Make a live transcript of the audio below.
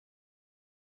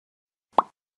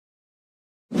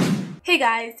Hey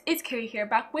guys, it's Kaiwry here,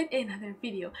 back with another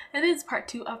video, and this is part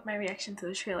 2 of my reaction to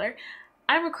the trailer.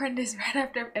 I'm recording this right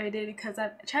after I've edited because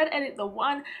I've tried to edit the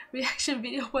one reaction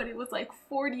video, but it was like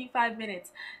 45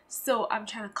 minutes, so I'm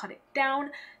trying to cut it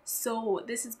down. So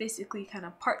this is basically kind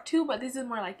of part 2, but this is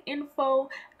more like info,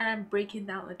 and I'm breaking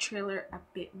down the trailer a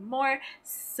bit more.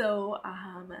 So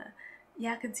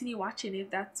yeah, continue watching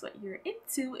if that's what you're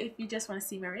into. If you just want to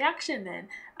see my reaction, then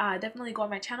definitely go on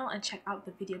my channel and check out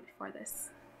the video before this.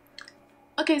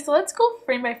 Okay, so let's go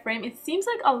frame by frame. It seems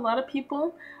like a lot of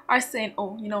people are saying,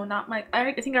 oh, you know, not my, I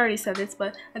think I already said this,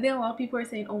 but I think a lot of people are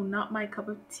saying, oh, not my cup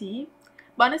of tea.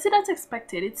 But honestly, that's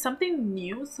expected. It's something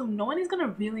new, so no one is gonna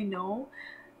really know.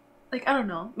 Like, I don't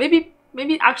know. Maybe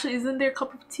actually isn't their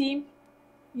cup of tea,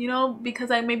 you know, because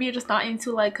maybe you're just not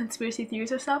into like conspiracy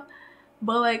theories or stuff.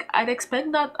 But like, I'd expect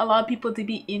not a lot of people to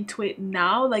be into it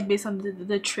now, like based on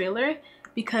the trailer,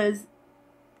 because,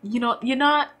 you know, you're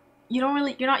not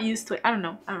used to it. I don't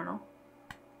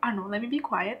know, let me be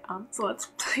quiet. So let's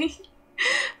play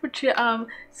for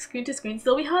screen to screen.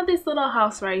 So we have this little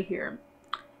house right here.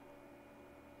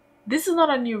 This is not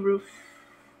a new roof.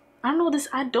 I don't know this.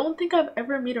 I don't think I've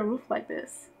ever made a roof like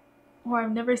this, or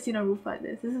I've never seen a roof like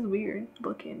this. This is weird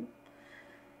looking.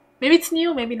 Maybe it's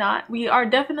new, maybe not.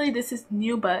 This is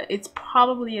new, but it's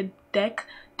probably a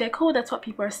deco. That's what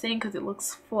people are saying because it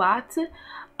looks flat.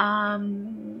 I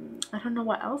don't know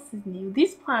what else is new.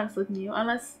 These plants look new,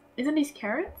 unless, isn't these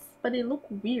carrots? But they look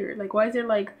weird. Like, why is there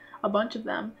like a bunch of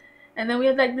them? And then we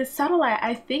have like this satellite.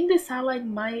 I think this satellite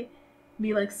might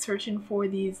be like searching for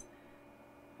these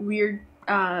weird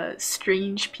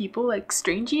strange people, like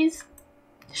strangies.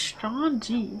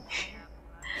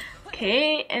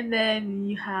 Okay, and then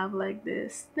you have like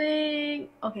this thing.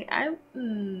 Okay,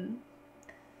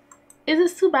 is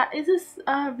this too bad? Is this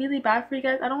really bad for you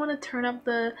guys? I don't want to turn up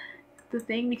the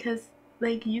thing because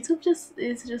like YouTube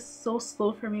is just so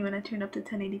slow for me when I turn up to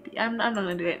 1080p. I'm not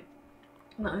gonna do it.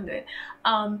 I'm not gonna do it.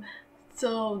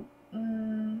 So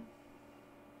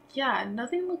yeah,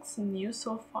 nothing looks new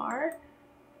so far.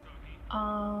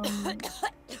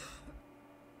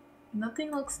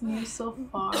 Nothing looks new so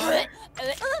far.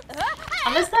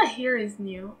 Unless that hair is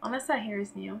new. Unless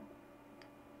it's new.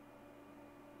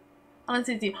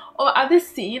 Oh, at this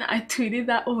scene, I tweeted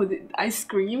that, oh, I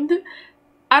screamed.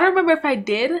 I don't remember if I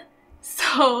did.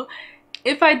 So,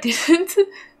 if I didn't,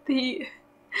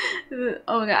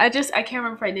 oh god, I can't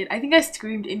remember if I did. I think I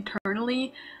screamed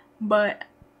internally, but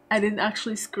I didn't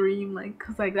actually scream, like,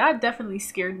 cause like that definitely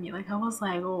scared me. Like, I was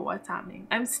like, oh, what's happening?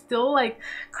 I'm still like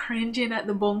cringing at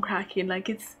the bone cracking. Like,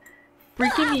 it's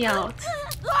freaking me out.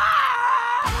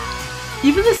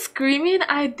 Even the screaming,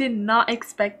 I did not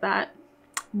expect that.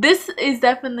 This is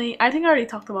definitely, I think I already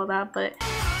talked about that, but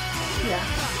yeah.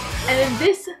 And then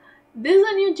this is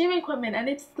a new gym equipment, and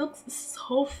it looks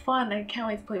so fun. I can't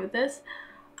wait to play with this.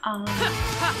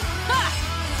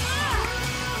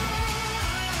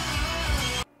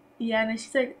 Yeah, and then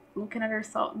she's like looking at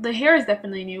herself. The hair is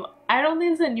definitely new. I don't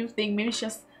think it's a new thing. Maybe it's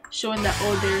just showing that,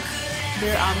 oh,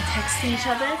 they're texting each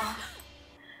other.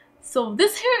 So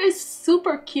this hair is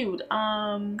super cute.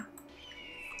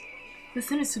 This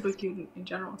sim is super cute in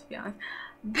general, to be honest.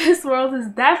 This world is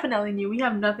definitely new. We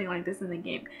have nothing like this in the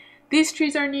game. These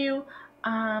trees are new.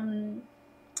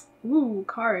 Ooh,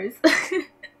 cars.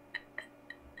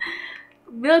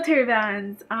 Military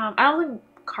vans. I don't think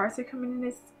cars are coming in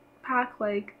this pack.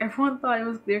 Like, everyone thought it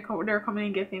was they were coming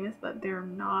and get famous, but they're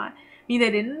not. I mean, they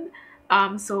didn't.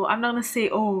 So I'm not gonna say,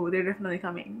 oh, they're definitely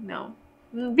coming. No.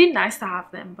 It'd be nice to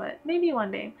have them, but maybe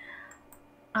one day.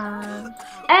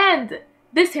 And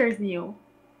this hair is new.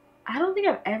 I don't think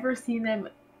I've ever seen them.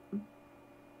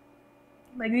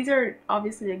 Like, these are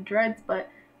obviously like dreads, but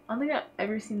I don't think I've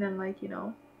ever seen them like, you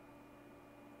know,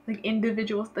 like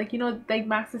individuals. Like, you know, like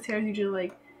Max's hair is usually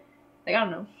like I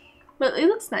don't know. But it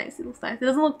looks nice. It looks nice. It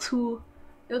doesn't look too.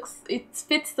 It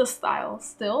fits the style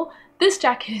still. This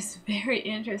jacket is very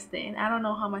interesting. I don't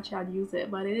know how much I'd use it,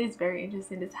 but it is very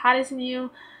interesting. This hat is new.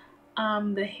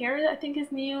 The hair I think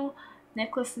is new.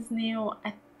 Necklace is new.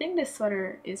 I think this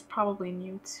sweater is probably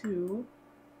new too.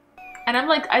 And I'm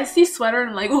like, I see sweater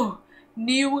and I'm like, oh,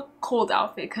 new cold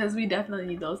outfit, because we definitely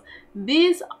need those.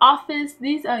 These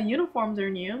uniforms are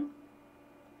new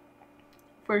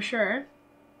for sure.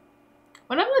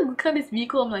 When I'm like looking at this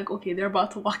vehicle, I'm like, okay, they're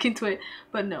about to walk into it,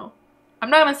 but no, I'm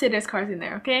not gonna say there's cars in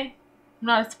there. Okay, I'm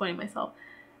not disappointing myself.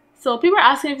 So people are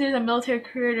asking if there's a military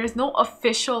career. There's no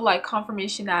official like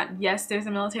confirmation that yes, there's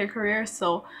a military career,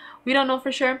 so we don't know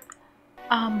for sure.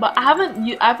 But I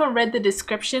haven't read the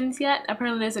descriptions yet.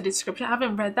 Apparently there's a description. I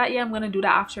haven't read that yet. I'm gonna do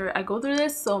that after I go through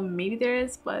this, so maybe there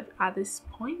is, but at this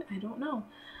point I don't know.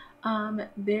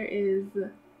 There is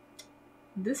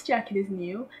This jacket is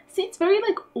new. See, it's very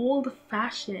like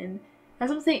old-fashioned. That's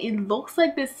what I'm saying. It looks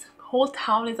like this whole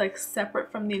town is like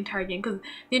separate from the entire game, because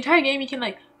the entire game you can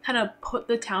like kind of put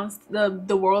the towns,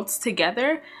 the worlds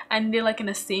together, and they're like in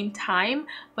the same time.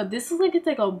 But this is like, it's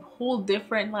like a whole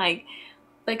different like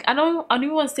I don't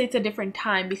even want to say it's a different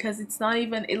time, because it's not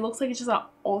even, it looks like it's just an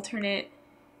alternate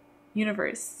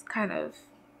universe kind of,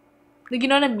 like, you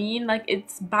know what I mean, like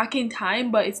it's back in time,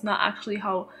 but it's not actually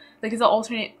how, like, it's an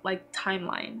alternate like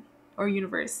timeline or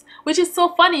universe, which is so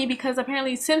funny because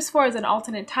apparently Sims 4 is an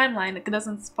alternate timeline. Like, it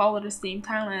doesn't follow the same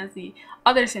timeline as the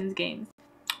other Sims games,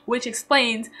 which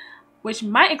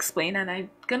might explain, and I'm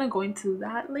gonna go into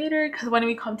that later because when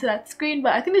we come to that screen.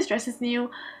 But I think this dress is new,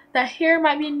 that hair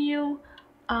might be new,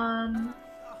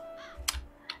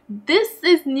 this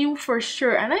is new for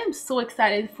sure, and I am so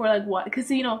excited for like what, because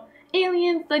you know,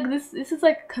 aliens, like this is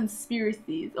like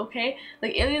conspiracies, okay?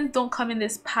 Like aliens don't come in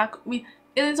this pack.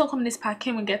 Aliens don't come in this pack.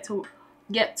 Can we get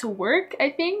to work? I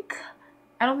think.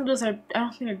 I don't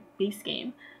think they're base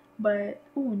game, but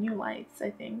ooh, new lights.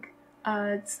 I think.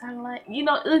 Satellite. You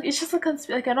know, it's just a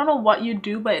like I don't know what you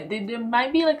do, but there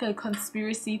might be like a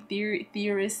conspiracy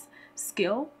theorist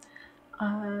skill.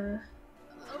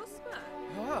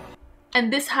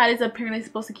 And this hat is apparently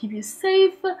supposed to keep you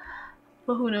safe, but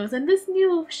who knows? And this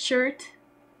new shirt,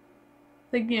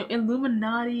 like, you know,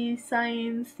 Illuminati,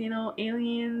 science, you know,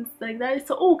 aliens, like that is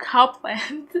so, oh, cow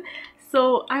plant.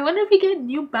 So I wonder if we get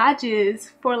new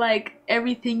badges for like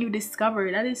everything you discover.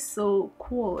 That is so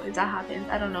cool if that happens.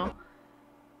 I don't know.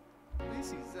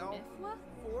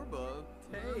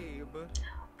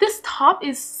 This top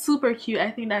is super cute.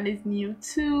 I think that is new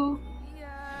too.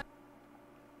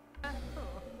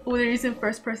 Oh, they're using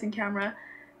first-person camera.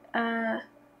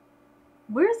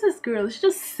 Where's this girl? She's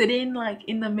just sitting like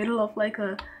in the middle of like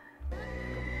a...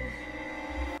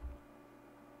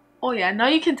 Oh yeah, now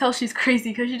you can tell she's crazy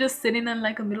because she's just sitting in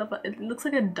like a middle of a... It looks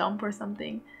like a dump or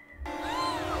something.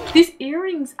 These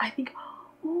earrings, I think...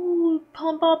 Ooh,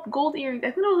 pump up gold earrings. I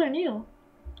think those are new.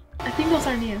 I think those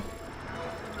are new.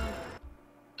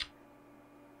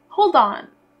 Hold on.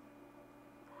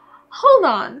 Hold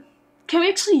on. Can we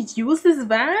actually use this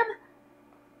van?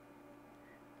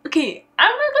 Okay, I'm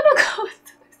not gonna go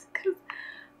into this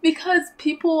because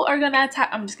people are gonna attack.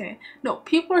 I'm just kidding. No,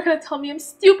 people are gonna tell me I'm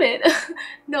stupid.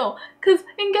 No, because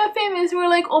in Get Famous, we're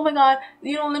like, oh my god,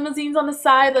 you know, limousines on the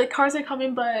side, like cars are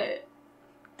coming, but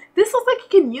this looks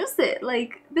like you can use it.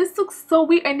 Like, this looks so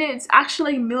weird, and then it's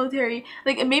actually like military.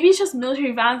 Like, maybe it's just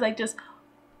military vans, like just.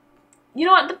 You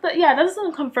know what? Yeah, that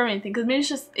doesn't confirm anything, because maybe it's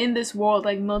just in this world,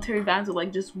 like military vans will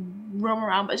like just roam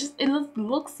around, but it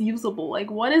looks usable.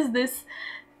 Like, what is this?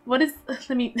 What is? Let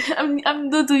me. I'm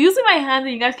using my hands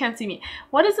and you guys can't see me.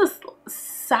 What is this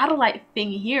satellite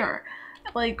thing here?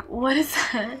 Like, what is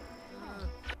that?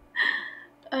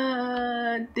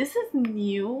 This is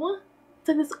new. It's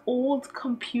like this old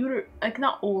computer, like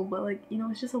not old, but like, you know,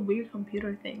 it's just a weird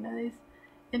computer thing. That is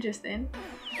interesting.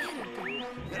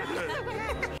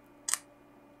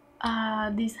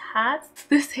 These hats.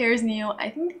 This hair is new. I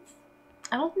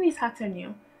don't think these hats are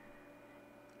new.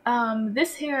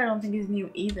 This hair I don't think is new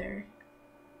either.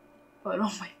 But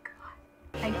oh my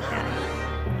god,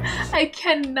 I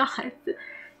cannot.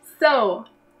 So,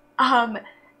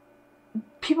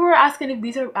 people were asking if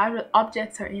these are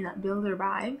objects are in that build or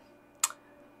buy.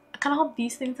 I kind of hope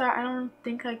these things are. I don't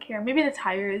think I care. Maybe the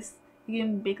tires. You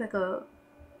can make like a.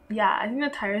 Yeah, I think the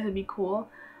tires would be cool.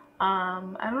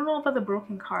 I don't know about the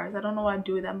broken cars. I don't know what I'd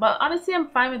do with them. But honestly, I'm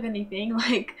fine with anything.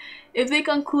 Like, if they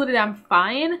conclude it, I'm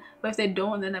fine. But if they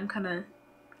don't, then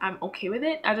I'm okay with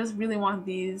it. I just really want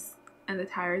these and the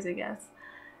tires, I guess.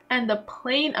 And the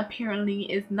plane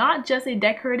apparently is not just a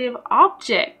decorative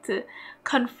object.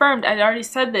 Confirmed. I already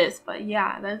said this, but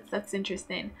yeah, that's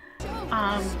interesting.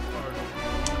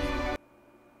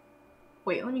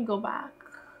 Wait, let me go back.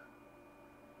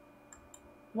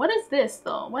 What is this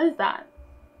though? What is that?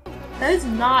 That is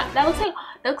not, that looks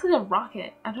like a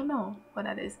rocket. I don't know what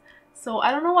that is. So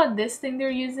I don't know what this thing they're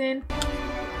using.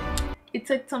 It's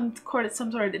like some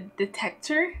sort of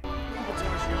detector.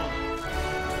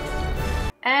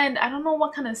 And I don't know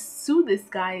what kind of suit this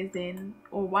guy is in,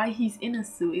 or why he's in a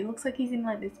suit. It looks like he's in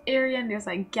like this area and there's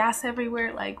like gas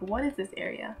everywhere. Like, what is this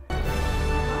area?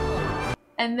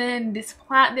 And then this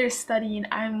plant they're studying,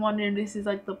 I'm wondering if this is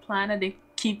like the plant that they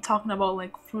keep talking about,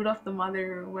 like fruit of the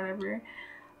mother or whatever.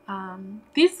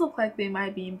 These look like they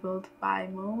might be in build by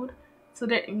mode, so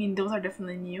I mean those are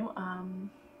definitely new. I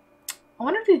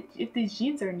wonder if these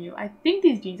jeans are new. I think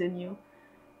these jeans are new.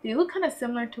 They look kind of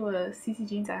similar to a CC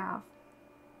jeans I have.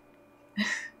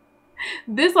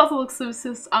 This also looks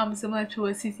similar to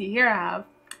a CC hair I have.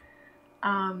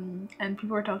 and people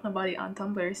were talking about it on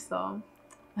Tumblr, so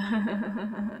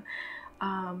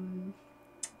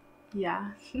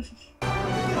yeah.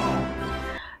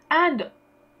 And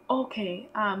okay,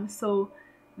 so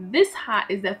this hat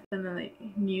is definitely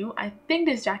new. I think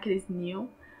this jacket is new.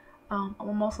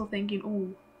 I'm also thinking,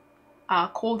 ooh,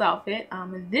 cold outfit.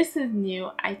 This is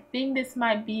new. I think this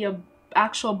might be a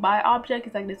actual buy object.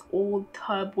 It's like this old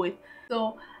tub with,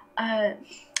 so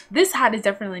this hat is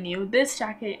definitely new. This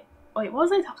jacket, wait, what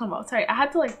was I talking about? Sorry, I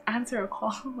had to like answer a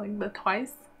call like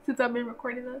twice since I've been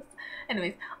recording this.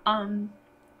 Anyways,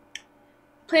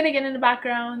 playing again in the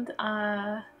background.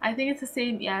 I think it's the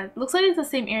same. Yeah, it looks like it's the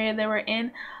same area they were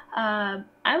in. I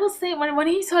was saying when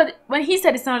he said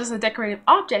it's not just a decorative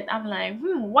object, I'm like,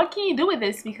 what can you do with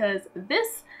this? Because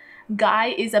this guy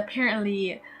is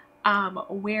apparently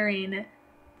wearing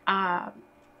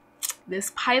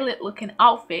this pilot looking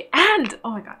outfit, and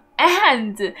oh my god,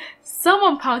 and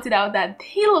someone pointed out that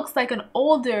he looks like an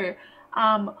older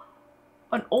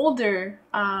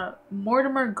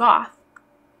Mortimer Goth,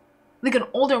 like an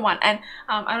older one. And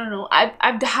I don't know,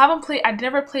 I've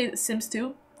never played Sims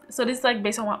 2, so this is like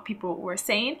based on what people were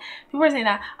saying. People were saying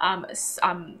that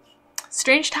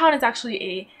Strange Town is actually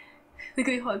a, like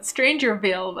they call it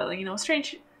StrangerVille, but like, you know,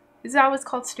 strange, is that what's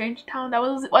called Strange Town? That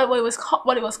was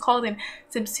what it was called in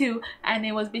Sims 2, and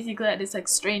it was basically like this like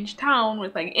strange town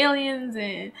with like aliens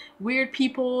and weird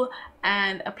people.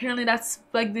 And apparently that's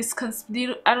like this I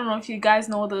don't know if you guys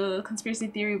know the conspiracy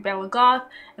theory of Bella Goth,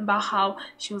 about how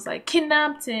she was like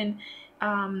kidnapped, and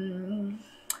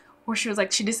or she was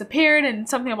like, she disappeared, and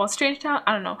something about Strange Town,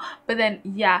 I don't know. But then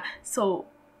yeah, so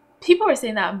people are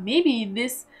saying that maybe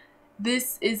this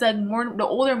is like the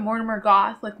older Mortimer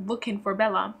Goth like looking for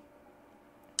Bella.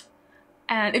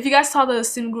 And if you guys saw the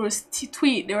SimGuru's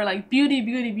tweet, they were like, beauty,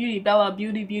 beauty, beauty, Bella,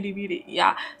 beauty, beauty, beauty.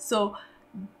 Yeah, so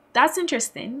that's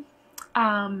interesting.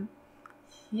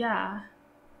 Yeah.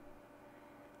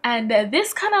 And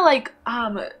this kind of like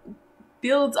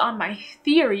builds on my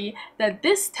theory that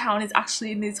this town is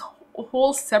actually in this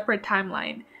whole separate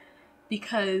timeline,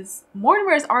 because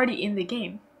Mortimer is already in the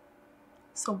game.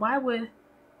 So why would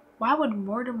the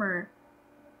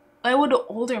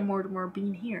older Mortimer be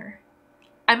in here?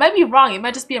 I might be wrong, it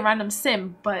might just be a random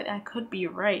sim, but I could be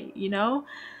right, you know?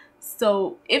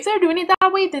 So if they're doing it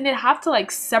that way, then they'd have to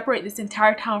like separate this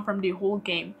entire town from the whole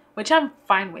game, which I'm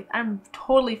fine with. I'm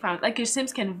totally fine with. Like, your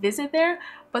Sims can visit there,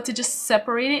 but to just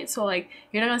separate it so like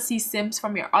you're not gonna see Sims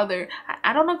from your other,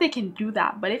 I don't know if they can do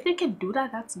that, but if they can do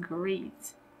that, that's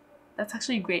great. That's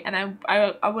actually great, and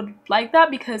I would like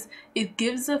that, because it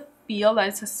gives a feel that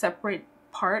it's a separate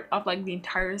part of like the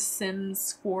entire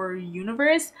Sims 4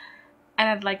 universe. And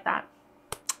I'd like that.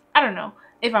 I don't know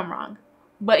if I'm wrong,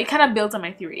 but it kind of builds on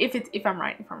my theory. If I'm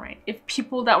right. If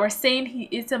people that were saying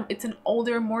it's an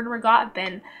older Mortimer Goth,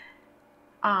 then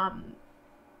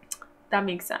that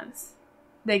makes sense.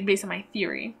 Like, based on my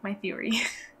theory.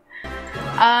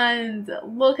 And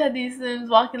look at these Sims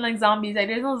walking like zombies. Like,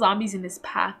 there's no zombies in this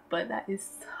pack, but that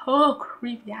is so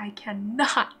creepy. I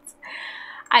cannot.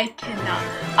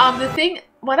 The thing,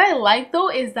 what I like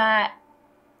though is that,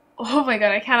 oh my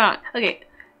god, I cannot. Okay,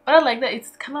 but I like that it's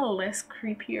kind of less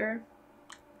creepier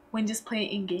when just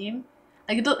playing in game.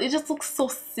 Like, it just looks so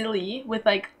silly with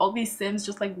like all these Sims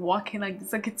just like walking like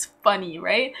this. Like, it's funny,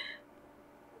 right?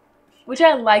 Which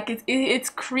I like. It's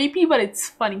creepy, but it's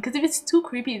funny. Because if it's too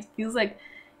creepy, it feels like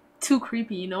too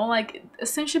creepy, you know? Like, a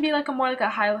Sim should be like a more like a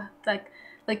high,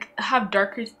 like have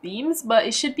darker themes, but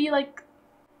it should be like,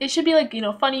 you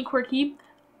know, funny, quirky.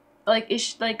 Like,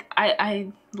 it's like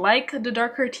I like the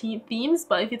darker themes,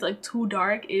 but if it's like too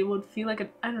dark, it would feel like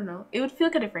I don't know, it would feel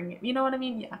like a different game, you know what I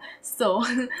mean? Yeah, so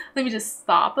let me just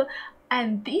stop.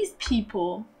 And these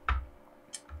people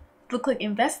look like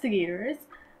investigators.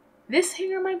 This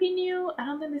hanger might be new. I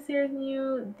don't think this hair is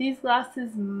new. These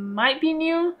glasses might be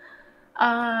new.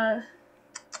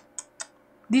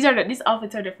 These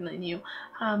outfits are definitely new.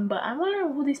 But I'm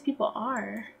wondering who these people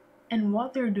are and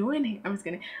what they're doing here. I'm just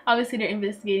kidding. Obviously, they're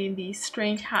investigating the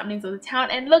strange happenings of the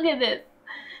town. And look at this.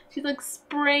 She's like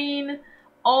spraying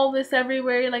all this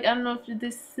everywhere. Like, I don't know if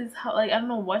this is how, like, I don't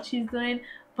know what she's doing.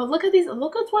 But look at these.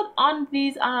 Look at what's on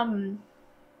these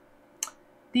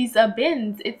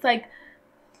bins. It's like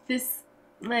this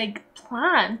like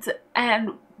plant,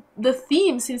 and the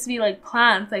theme seems to be like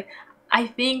plants. Like, I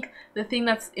think the thing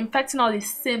that's infecting all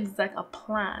these Sims is like a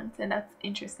plant, and that's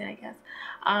interesting, I guess.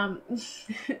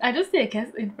 I just say I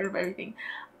guess in front of everything.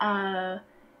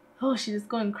 Oh, she's just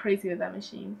going crazy with that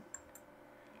machine.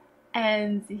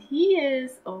 And he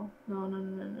is, oh, no.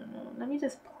 Let me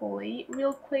just play it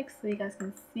real quick so you guys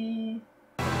can see.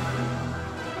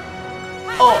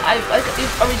 Oh, it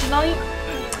originally.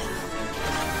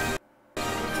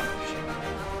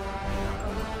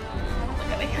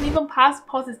 I can't even pause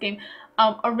this game.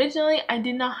 Originally I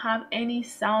did not have any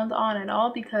sound on at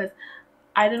all because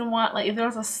I didn't want, like, if there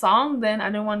was a song, then I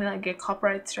didn't want to like get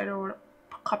copyright strike or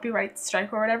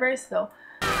whatever. So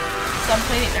I'm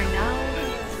playing it right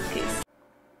now. Okay.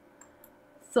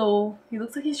 So he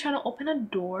looks like he's trying to open a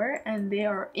door, and they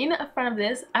are in front of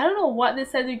this. I don't know what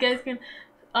this says. You guys can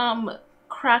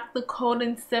crack the code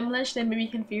in Simlish, then maybe you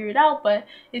can figure it out. But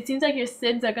it seems like your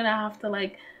Sims are gonna have to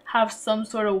like have some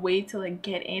sort of way to like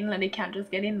get in. Like they can't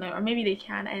just get in, or maybe they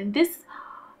can. And this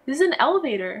is an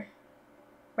elevator,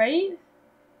 right?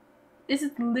 This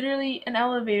is literally an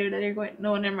elevator that you're going.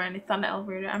 No, never mind. It's not an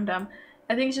elevator. I'm dumb.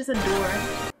 I think it's just a door.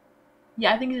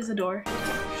 Yeah, I think it's just a door.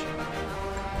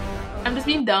 I'm just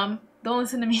being dumb. Don't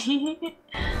listen to me.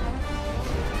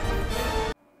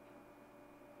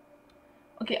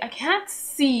 Okay, I can't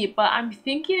see, but I'm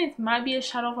thinking it might be a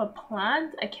shadow of a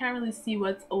plant. I can't really see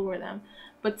what's over them,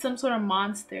 but some sort of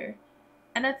monster.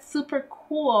 And that's super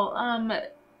cool.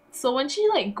 So when she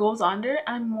like goes under,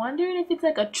 I'm wondering if it's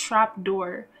like a trap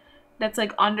door that's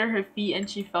like under her feet and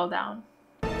she fell down.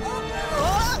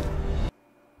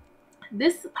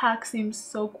 This pack seems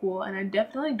so cool, and I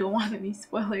definitely don't want any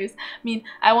spoilers. I mean,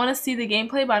 I want to see the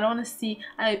gameplay, but I don't want to see.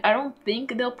 I don't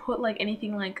think they'll put like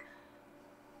anything like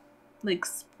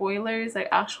spoilers, like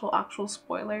actual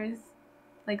spoilers.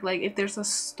 Like if there's a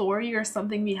story or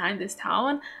something behind this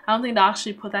town, I don't think they'll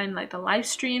actually put that in like the live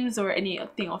streams or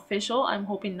anything official. I'm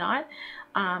hoping not.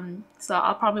 So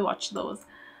I'll probably watch those.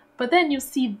 But then you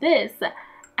see this,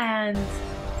 and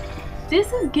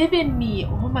this is giving me,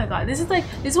 oh my god, this is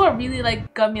what really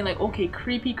like got me like, okay,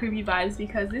 creepy vibes,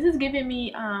 because this is giving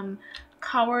me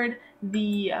Kaiwry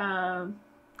the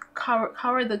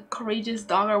courageous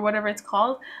dog, or whatever it's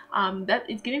called. That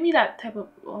it's giving me that type of,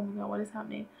 oh my god, what is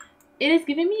happening? It is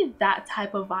giving me that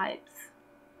type of vibes,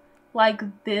 like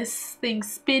this thing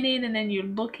spinning and then you're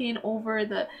looking over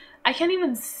the, I can't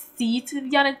even see, to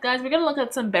be honest guys. We're gonna look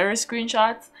at some better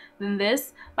screenshots than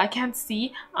this, but I can't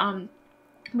see.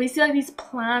 But you see like these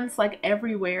plants like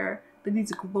everywhere, like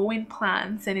these glowing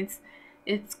plants, and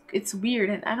it's weird,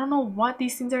 and I don't know what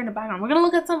these things are in the background. We're gonna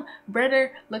look at some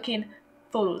better looking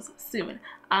photos soon.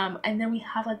 And then we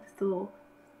have like this little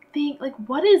thing. Like,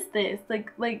 what is this?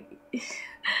 Like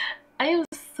I am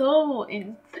so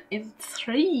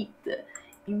intrigued.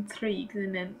 And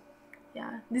then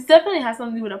yeah, this definitely has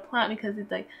something to do with a plant, because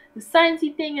it's like the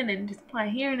sciencey thing, and then just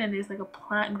plant here, and then there's like a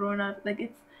plant growing up. Like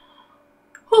it's,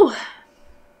 whew.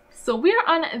 So we're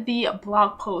on the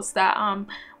blog post that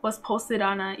was posted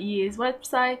on EA's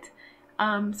website.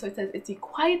 So it says it's a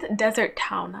quiet desert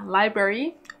town,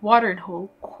 library, watering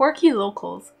hole, quirky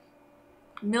locals,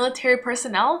 military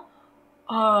personnel,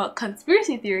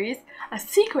 conspiracy theories, a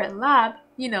secret lab,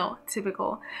 you know,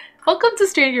 typical. Welcome to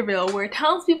StrangerVille, where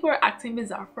townspeople are acting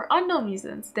bizarre for unknown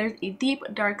reasons. There's a deep,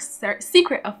 dark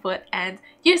secret afoot, and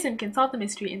your sim can solve the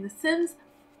mystery in The Sims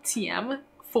TM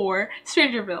for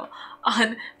StrangerVille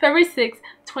on February 6th,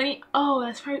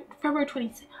 that's February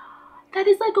 26th. That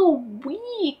is like a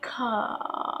week.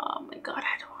 Oh my god,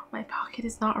 my pocket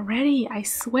is not ready, I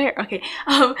swear. Okay,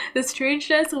 the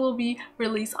Strangeness will be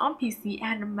released on PC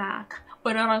and Mac,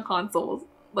 but not on consoles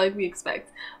like we expect.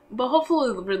 But hopefully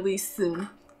it'll release soon.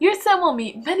 Your sim will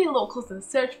meet many locals and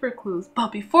search for clues,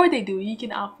 but before they do, you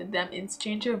can outfit them in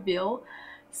StrangerVille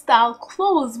style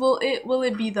clothes. Will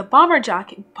it be the bomber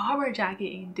jacket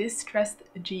in distressed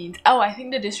jeans? Oh, I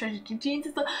think the distressed jeans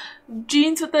is the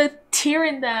jeans with the tear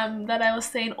in them that I was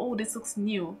saying, oh, this looks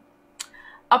new.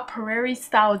 A prairie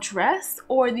style dress,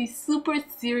 or the super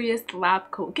serious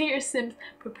lab coat? Get your sims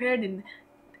prepared in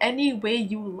any way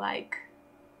you like.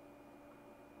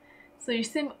 So your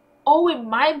sim, oh, it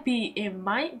might be a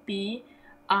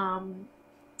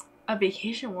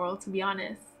vacation world, to be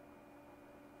honest.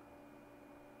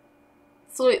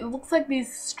 So it looks like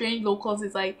these strange locals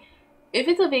is like, if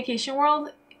it's a vacation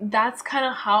world, that's kind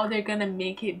of how they're gonna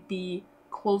make it be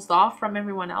closed off from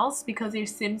everyone else, because your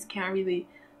sims can't really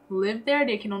live there,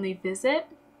 they can only visit.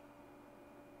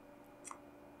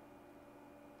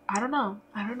 I don't know.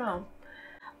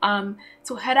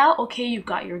 So head out. Okay, you've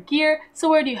got your gear, so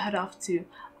where do you head off to?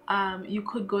 You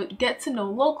could go get to know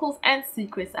locals and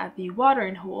secrets at the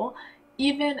watering hole.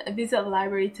 Even visit the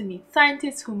library to meet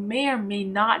scientists who may or may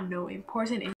not know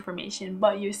important information,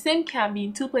 but your sim can't be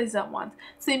in two places at once,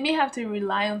 so you may have to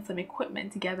rely on some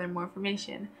equipment to gather more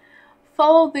information.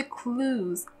 Follow the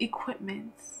clues.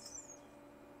 Equipment.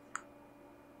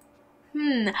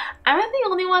 Am I the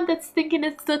only one that's thinking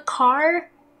it's the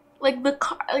car? like the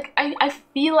car, like I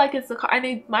feel like it's the car, and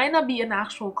it might not be an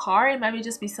actual car. It might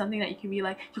just be something that you can be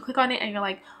like, you click on it and you're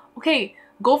like, okay,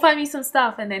 go find me some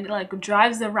stuff, and then it like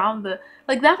drives around the,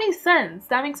 like, that makes sense.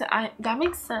 That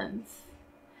makes sense.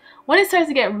 When it starts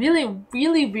to get really,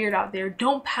 really weird out there,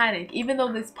 don't panic, even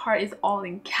though this part is all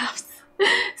in caps.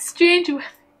 Strange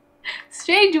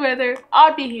weather,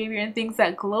 odd behavior, and things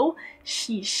that glow.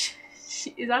 Sheesh.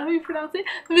 Is that how you pronounce it?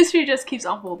 The mystery just keeps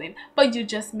unfolding, but you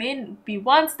just may be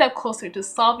one step closer to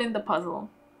solving the puzzle.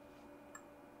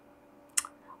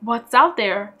 What's out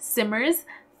there simmers.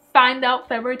 Find out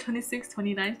February 26,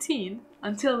 2019.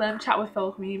 Until then, chat with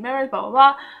fellow community members, blah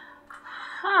blah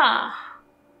blah.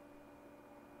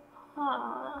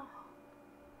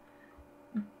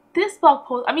 This blog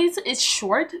post, I mean, it's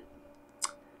short,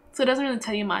 so it doesn't really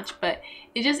tell you much, but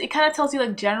it kind of tells you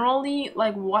like generally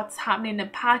like what's happening in the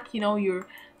pack. You know, you're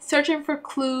searching for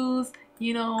clues,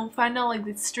 you know, find out like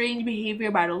the strange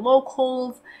behavior by the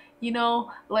locals, you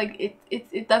know, like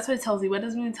that's what it tells you. It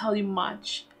doesn't really tell you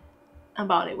much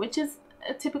about it, which is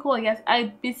typical, I guess.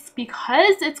 It's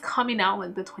because it's coming out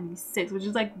like the 26th, which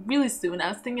is like really soon. I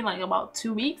was thinking like about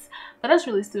 2 weeks, but that's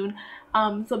really soon.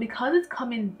 So because it's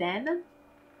coming then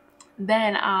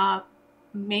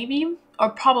maybe, or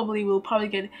probably, we'll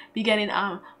probably be getting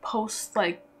posts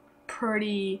like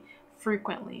pretty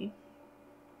frequently.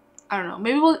 I don't know,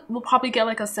 maybe we'll probably get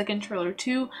like a second trailer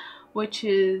too, which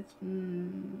is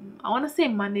I want to say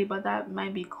Monday, but that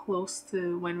might be close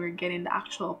to when we're getting the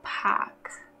actual pack.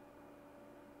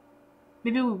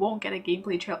 Maybe we won't get a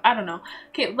gameplay trailer, I don't know.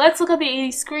 Okay, let's look at the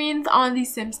 80 screens on the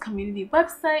Sims community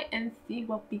website and see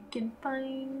what we can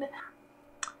find.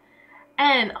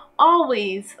 And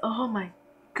always, oh my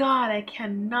god, I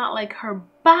cannot like her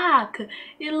back.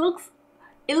 It looks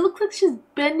like she's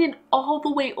bending all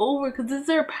the way over because this is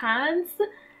her pants.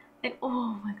 And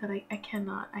oh my god, I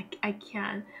cannot. I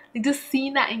can't. Like, just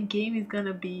seeing that in game is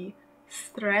gonna be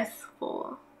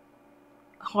stressful.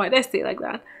 Why did I say it like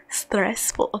that?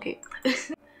 Stressful. Okay.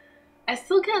 I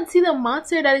still can't see the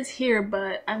monster that is here,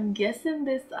 but I'm guessing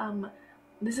this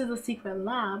is a secret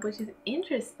lab, which is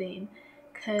interesting.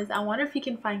 Because I wonder if you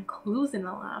can find clues in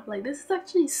the lab. Like, this is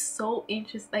actually so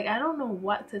interesting. Like, I don't know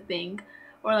what to think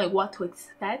or like what to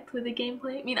expect with the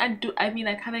gameplay. I mean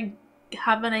I kind of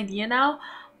have an idea now,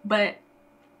 but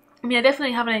I mean I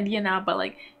definitely have an idea now, but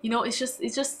like, you know, it's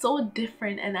just so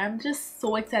different, and I'm just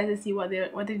so excited to see what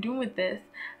they're doing with this.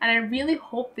 And I really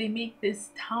hope they make this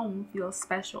town feel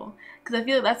special, because I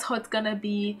feel like that's how it's gonna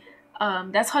be.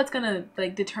 That's how it's gonna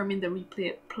like determine the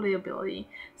replayability.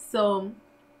 So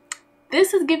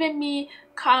this is giving me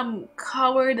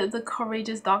Kaiwry the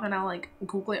courageous dog, and I'll like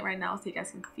Google it right now so you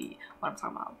guys can see what I'm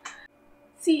talking about.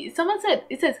 See, someone said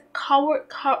it says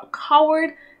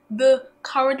Kaiwry the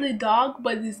cowardly dog,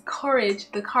 but it's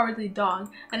courage the cowardly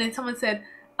dog. And then someone said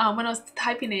when I was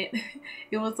typing it,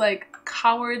 it was like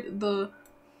Kaiwry the,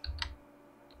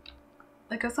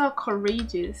 like I saw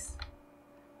courageous.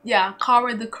 Yeah,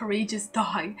 Kaiwry the courageous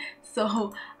dog.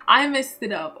 So I messed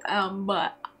it up,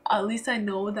 but at least I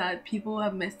know that people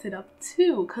have messed it up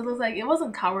too, because it was like, it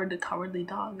wasn't Kaiwry the cowardly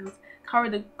dog, it was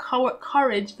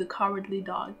courage the cowardly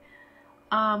dog.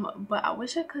 But I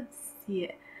wish I could see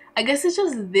it. I guess it's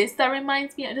just this that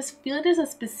reminds me. I just feel like there's a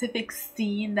specific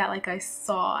scene that like I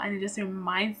saw, and it just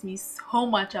reminds me so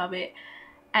much of it.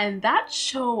 And that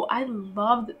show, I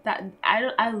loved that.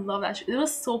 I love that show. It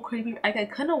was so creepy. Like, I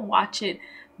couldn't watch it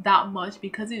that much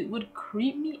because it would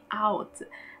creep me out.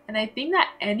 And I think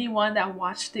that anyone that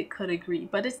watched it could agree.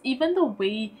 But it's even the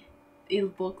way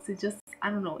it looks, it just, I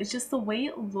don't know, it's just the way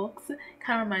it looks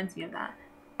kind of reminds me of that.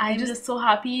 I'm just so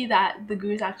happy that the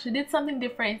gurus actually did something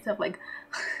different instead of like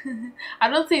I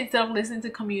don't say instead of listening to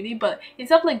community, but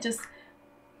instead of like just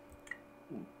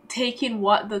taking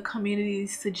what the community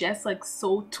suggests like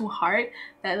so to heart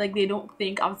that like they don't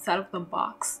think outside of the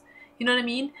box. You know what I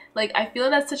mean? Like, I feel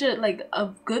that's such a like a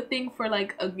good thing for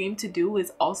like a game to do,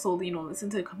 is also, you know, listen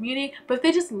to the community. But if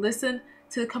they just listen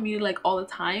to the community like all the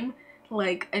time,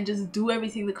 like, and just do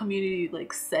everything the community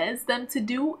like says them to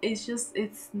do, it's just,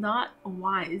 it's not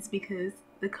wise, because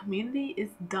the community is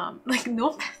dumb. Like,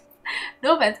 no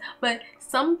offense, but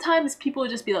sometimes people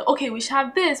just be like, okay, we should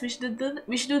have this, we should do this,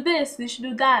 we should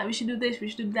do that, we should do this, we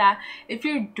should do that. If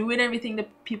you're doing everything that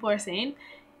people are saying,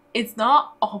 it's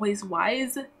not always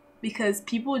wise, because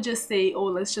people just say, oh,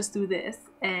 let's just do this,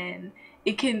 and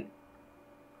it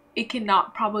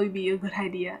cannot probably be a good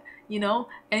idea, you know.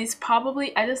 And it's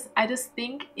probably, I just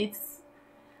think it's,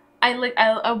 I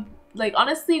like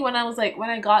honestly, when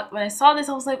I saw this,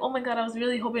 I was like, oh my god, I was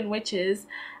really hoping witches.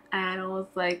 And I was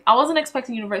like, I wasn't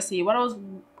expecting university. What I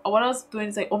was doing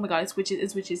is like, oh my god, it's witches,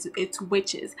 it's witches, it's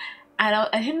witches.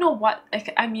 I didn't know what,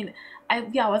 like, I mean, I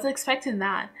wasn't expecting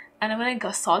that. And when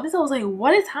I saw this, I was like,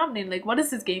 what is happening? Like, what is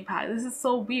this game pack? This is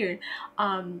so weird.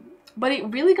 But it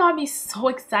really got me so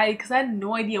excited because I had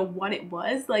no idea what it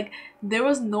was. Like, there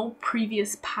was no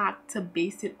previous pack to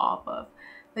base it off of.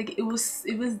 Like, it was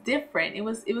different. It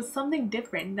was something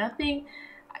different. Nothing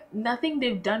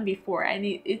they've done before, and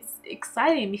it's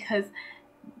exciting because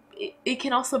it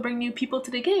can also bring new people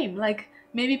to the game. Like,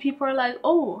 maybe people are like,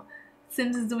 oh,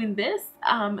 Sims is doing this,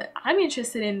 I'm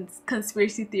interested in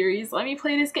conspiracy theories, let me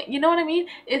play this game. You know what I mean?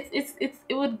 It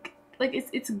would, like,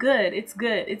 it's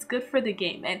good for the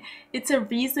game, and it's a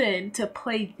reason to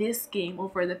play this game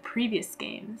over the previous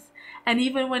games. And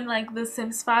even when, like, the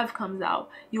Sims 5 comes out,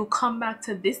 you'll come back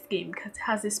to this game because it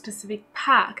has a specific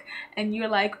pack, and you're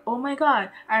like, oh my god,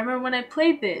 I remember when I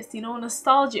played this, you know,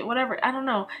 nostalgia, whatever, I don't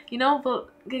know, you know. But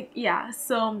yeah,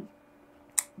 so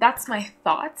that's my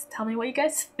thoughts. Tell me what you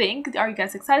guys think. Are you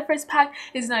guys excited for this pack?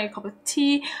 Is it not your cup of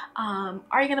tea? Are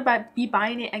you gonna be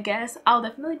buying it? I guess I'll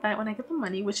definitely buy it when I get the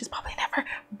money, which is probably never,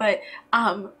 but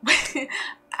I'll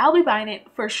be buying it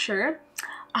for sure.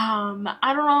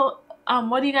 I don't know.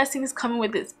 What do you guys think is coming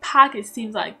with this pack? It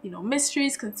seems like, you know,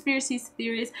 mysteries, conspiracies,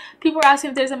 theories. People are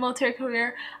asking if there's a military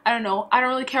career. I don't know. I don't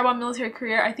really care about military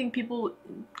career. I think people,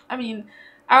 I mean,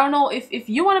 I don't know, if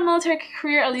you want a military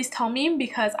career, at least tell me,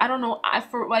 because I don't know,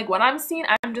 for like what I'm seeing,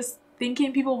 I'm just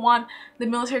thinking people want the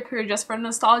military career just for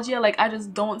nostalgia. Like, I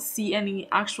just don't see any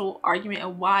actual argument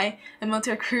of why a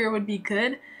military career would be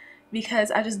good, because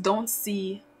I just don't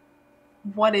see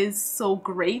what is so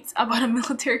great about a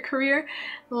military career.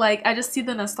 Like, I just see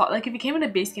the nostalgia. Like, if it came in a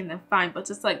base game, then fine, but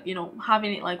just, like, you know,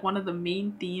 having it like one of the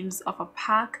main themes of a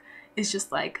pack is just,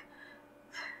 like,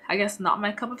 I guess not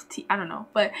my cup of tea. I don't know,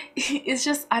 but it's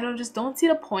just, I don't see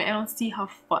the point. I don't see how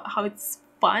it's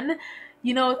fun,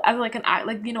 you know. As like an act,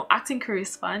 like, you know, acting career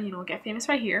is fun, you know, get famous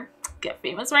right here,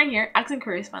 acting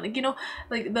career is fun, like, you know,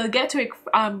 like the get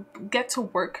to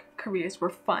work careers were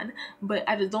fun. But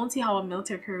I just don't see how a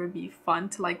military career would be fun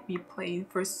to, like, be playing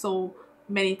for so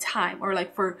many time, or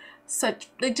like for such,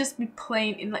 like, just be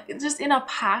playing in, like, just in a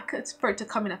pack. It's for it to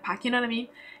come in a pack, you know what I mean?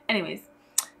 Anyways,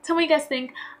 tell me what you guys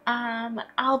think.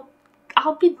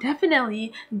 I'll be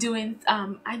definitely doing,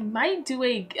 I might do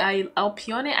a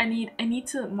LP on it. I need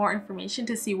more information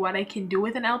to see what I can do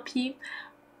with an LP,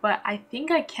 but I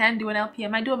think I can do an LP. I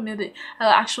might do a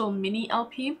actual mini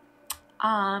LP,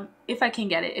 if I can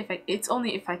get it. It's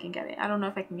only if I can get it. I don't know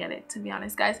if I can get it, to be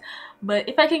honest, guys, but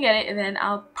if I can get it, then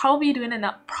I'll probably be doing an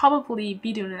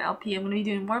LP. I'm gonna be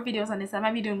doing more videos on this. I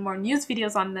might be doing more news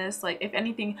videos on this. Like, if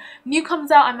anything new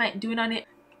comes out, I might do it on it.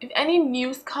 If any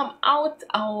news come out,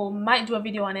 I might do a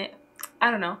video on it. I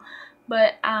don't know,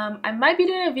 but I might be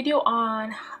doing a video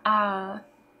on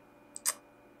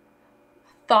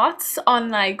thoughts on,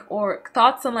 like,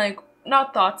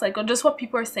 not thoughts, like, or just what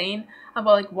people are saying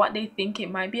about, like, what they think it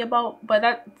might be about. But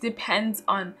that depends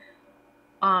on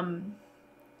the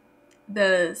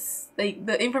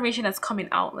information that's coming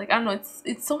out. Like, I don't know,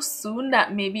 it's so soon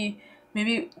that maybe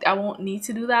I won't need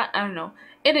to do that. I don't know.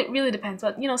 It really depends.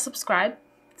 But, you know, subscribe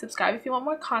if you want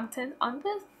more content on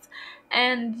this,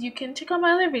 and you can check out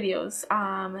my other videos.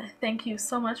 Thank you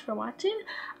so much for watching.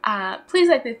 Please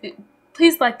like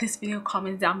this video,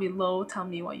 comment down below, tell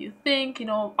me what you think, you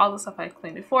know, all the stuff I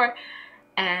explained before,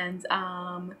 and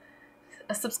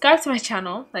subscribe to my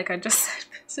channel, like I just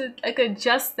said,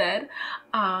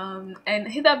 and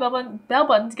hit that bell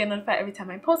button to get notified every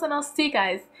time I post, and I'll see you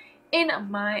guys in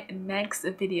my next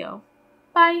video.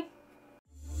 Bye.